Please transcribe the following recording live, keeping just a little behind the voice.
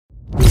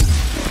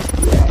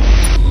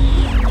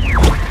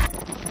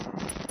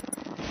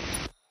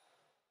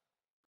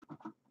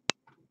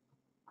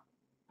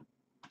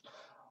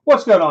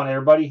What's going on,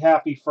 everybody?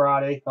 Happy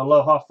Friday.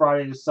 Aloha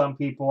Friday to some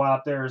people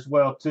out there as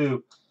well,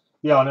 too.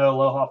 Y'all know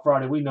Aloha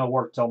Friday. We no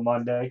work till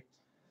Monday.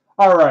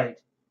 All right.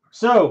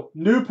 So,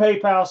 new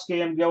PayPal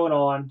scam going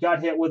on.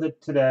 Got hit with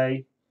it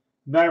today.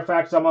 Matter of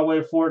fact, it's on my way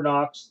to Fort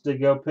Knox to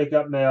go pick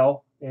up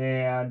mail.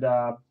 And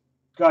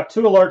got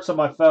two alerts on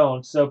my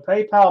phone. So,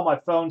 PayPal on my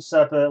phone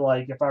set up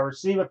like if I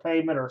receive a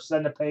payment or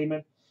send a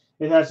payment,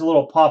 it has a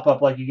little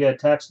pop-up like you get a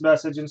text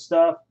message and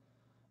stuff.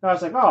 And I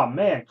was like, oh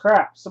man,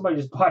 crap! Somebody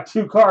just bought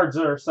two cards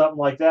or something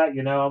like that.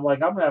 I'm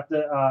like, I'm gonna have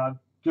to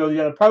go to the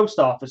other post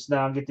office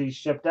now and get these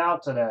shipped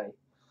out today.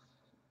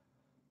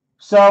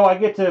 So I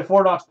get to the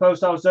Fort Knox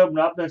post office, open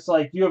up, and it's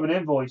like, you have an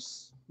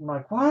invoice. I'm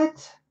like,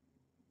 what?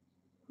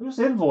 Who's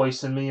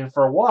invoicing me and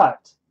for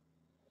what?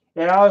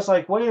 And I was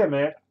like, wait a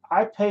minute.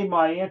 I pay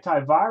my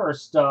antivirus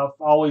stuff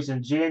always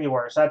in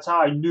January, so that's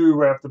how I knew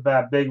right off the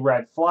bat, big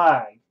red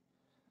flag.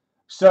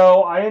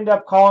 So I end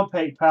up calling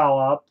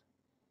PayPal up.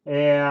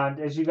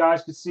 And as you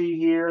guys can see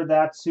here,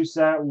 that's who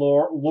sent it,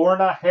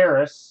 Lorna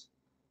Harris.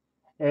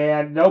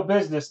 And no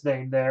business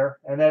name there.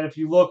 And then if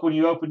you look when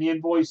you open the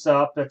invoice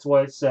up, that's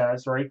what it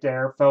says right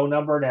there, phone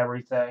number and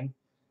everything.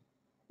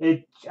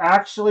 It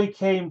actually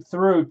came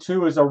through,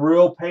 too, as a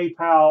real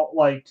PayPal,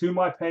 like to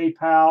my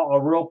PayPal, a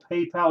real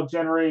PayPal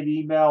generated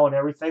email and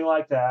everything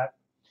like that.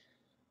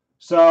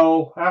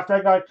 So after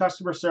I got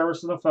customer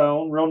service on the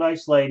phone, real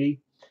nice lady,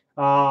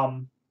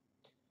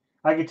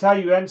 I can tell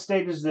you end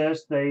state is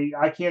this.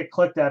 I can't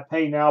click that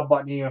pay now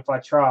button even if I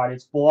tried.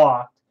 It's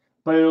blocked.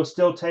 But it'll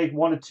still take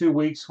 1 to 2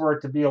 weeks for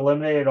it to be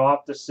eliminated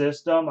off the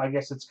system. I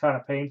guess it's kind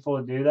of painful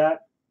to do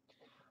that.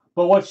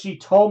 But what she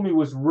told me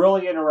was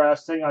really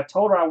interesting. I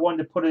told her I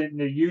wanted to put it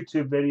in a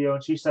YouTube video,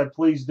 and she said,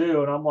 please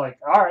do. And I'm like,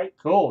 all right,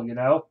 cool,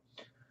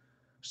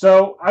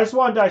 So I just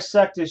want to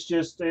dissect this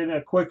just in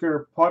a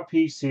quicker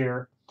piece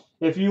here.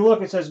 If you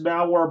look, it says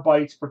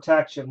Malwarebytes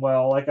Protection.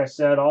 Well, like I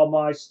said, all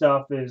my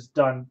stuff is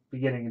done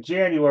beginning of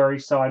January,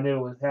 so I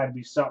knew it had to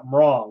be something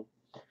wrong.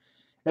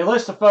 It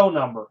lists a phone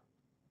number.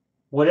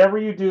 Whatever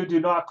you do,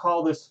 do not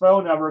call this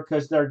phone number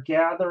because they're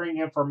gathering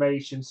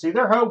information. See,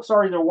 their hopes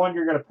are either one,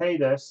 you're going to pay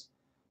this.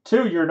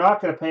 Two, you're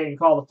not going to pay and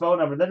call the phone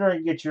number. Then they're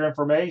going to get your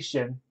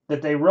information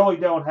that they really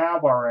don't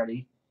have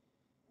already.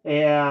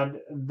 And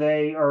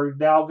they are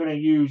now going to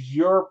use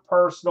your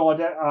personal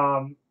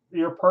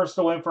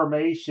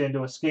information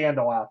to a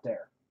scandal out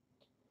there.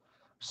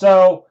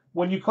 So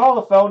when you call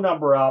the phone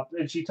number up,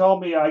 and she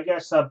told me, I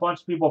guess a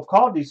bunch of people have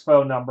called these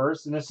phone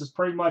numbers, and this is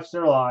pretty much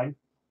their line.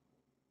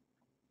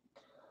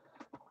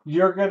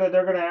 They're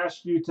gonna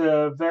ask you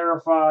to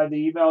verify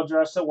the email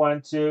address it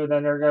went to.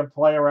 Then they're gonna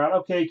play around.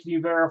 Okay, can you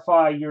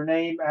verify your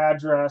name,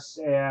 address,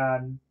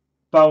 and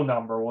phone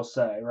number? We'll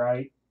say,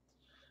 right?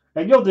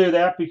 And you'll do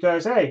that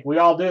because hey, we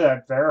all do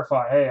that.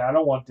 Verify. Hey, I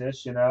don't want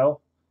this.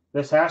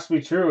 This has to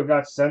be true. It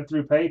got sent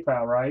through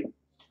PayPal, right?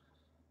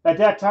 At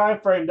that time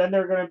frame, then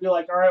they're going to be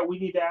like, all right, we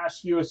need to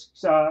ask you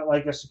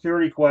like a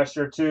security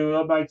question or two.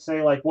 It might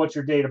say like, what's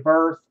your date of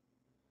birth?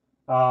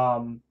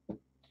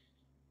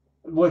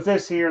 With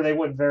this here, they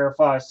wouldn't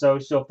verify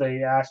social. If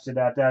they asked you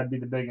that, that'd be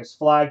the biggest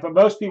flag. But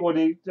most people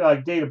need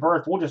like date of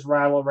birth. We'll just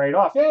rattle it right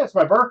off. Yeah, it's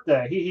my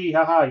birthday. Hee hee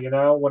ha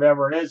ha.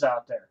 Whatever it is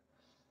out there.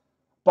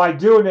 By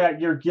doing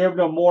that, you're giving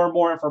them more and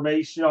more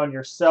information on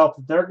yourself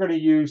that they're going to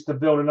use to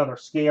build another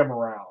scam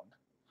around.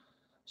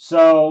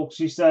 So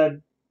she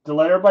said to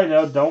let everybody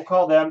know, don't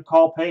call them.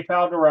 Call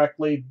PayPal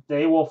directly.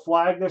 They will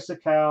flag this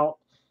account.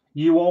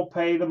 You won't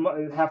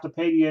have to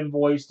pay the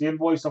invoice. The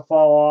invoice will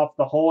fall off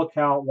the whole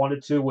account 1 to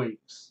 2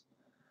 weeks.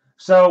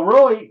 So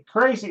really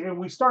crazy. And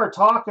we started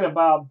talking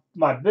about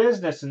my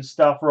business and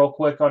stuff real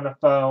quick on the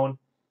phone.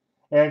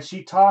 And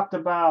she talked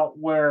about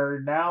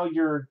where now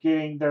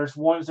there's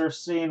ones they're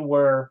seeing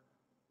where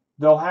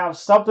they'll have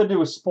something to do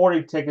with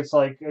sporting tickets.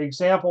 Like an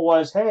example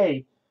was,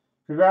 hey,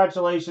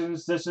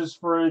 congratulations, this is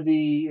for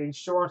the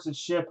insurance and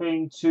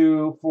shipping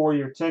for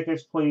your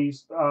tickets,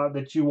 please,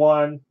 that you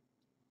won,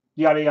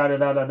 yada, yada,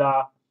 da, da,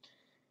 da.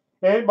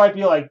 And it might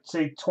be like,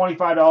 say,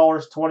 $25,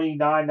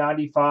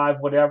 $29.95,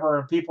 whatever,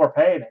 and people are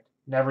paying it.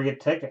 Never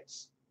get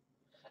tickets.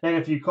 And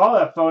if you call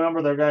that phone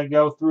number, they're going to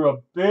go through a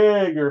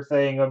bigger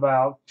thing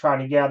about trying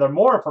to gather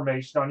more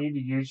information on you to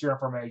use your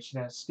information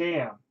in a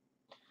scam.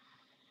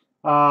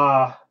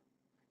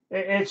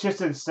 It's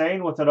just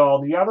insane with it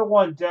all. The other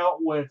one dealt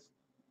with,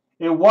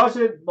 it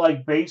wasn't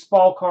like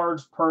baseball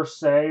cards per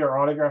se or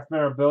autographed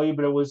memorabilia,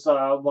 but it was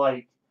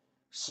like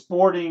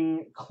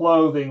sporting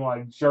clothing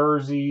like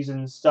jerseys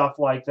and stuff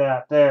like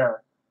that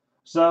there.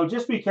 So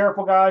just be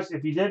careful, guys.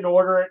 If you didn't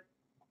order it,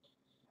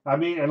 I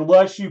mean,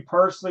 unless you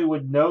personally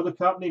would know the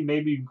company,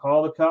 maybe you can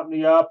call the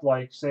company up,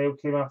 like say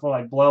it came out from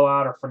like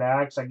Blowout or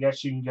Fanatics. I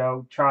guess you can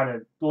go try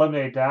to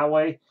eliminate it that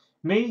way.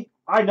 Me,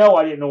 I know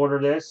I didn't order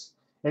this.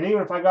 And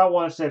even if I got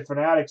one that said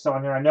Fanatics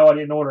on here, I know I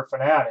didn't order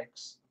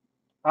Fanatics.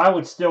 I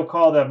would still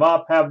call them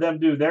up, have them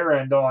do their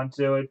end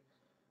onto it,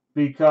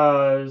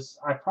 because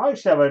I probably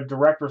should have a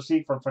direct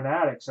receipt from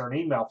Fanatics or an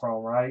email from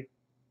them, right?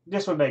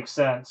 This would make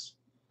sense.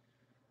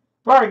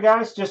 All right,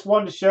 guys, just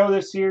wanted to show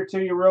this here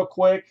to you real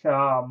quick.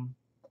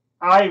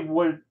 I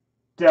would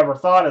ever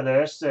thought of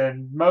this,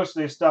 and most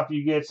of the stuff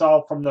you get is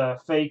all from the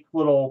fake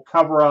little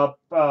cover-up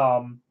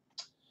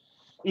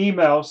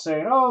emails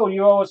saying, oh,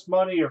 you owe us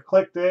money, or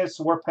click this,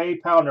 we're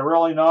PayPal, and they're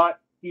really not.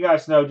 You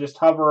guys know, just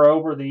hover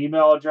over the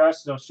email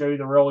address, and it'll show you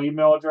the real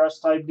email address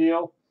type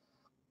deal.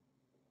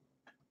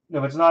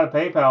 If it's not a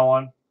PayPal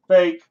one,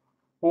 fake.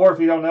 Or if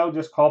you don't know,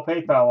 just call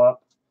PayPal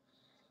up.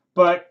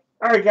 But,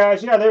 alright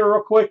guys, yeah, they were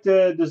real quick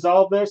to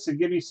dissolve this and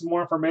give you some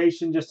more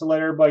information just to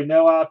let everybody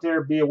know out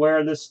there, be aware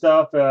of this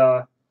stuff.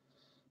 To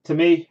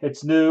me,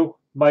 it's new.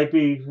 Might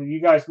be, you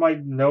guys might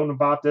have known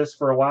about this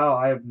for a while.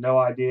 I have no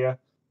idea.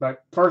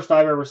 But first time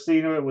I've ever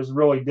seen it was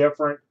really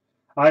different.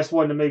 I just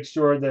wanted to make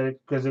sure that,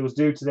 because it was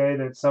due today,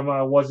 that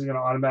somehow wasn't going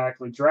to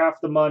automatically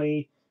draft the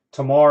money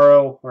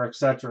tomorrow, or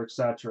etc.,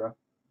 etc.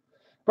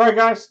 All right,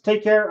 guys,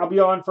 take care. I'll be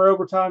on for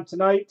overtime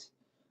tonight.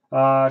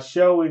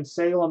 Show in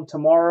Salem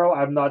tomorrow.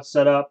 I'm not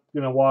set up.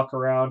 Going to walk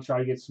around, try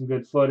to get some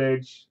good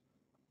footage.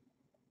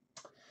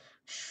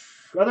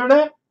 Other than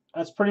that,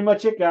 that's pretty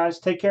much it, guys.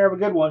 Take care. Have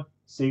a good one.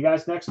 See you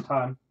guys next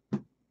time.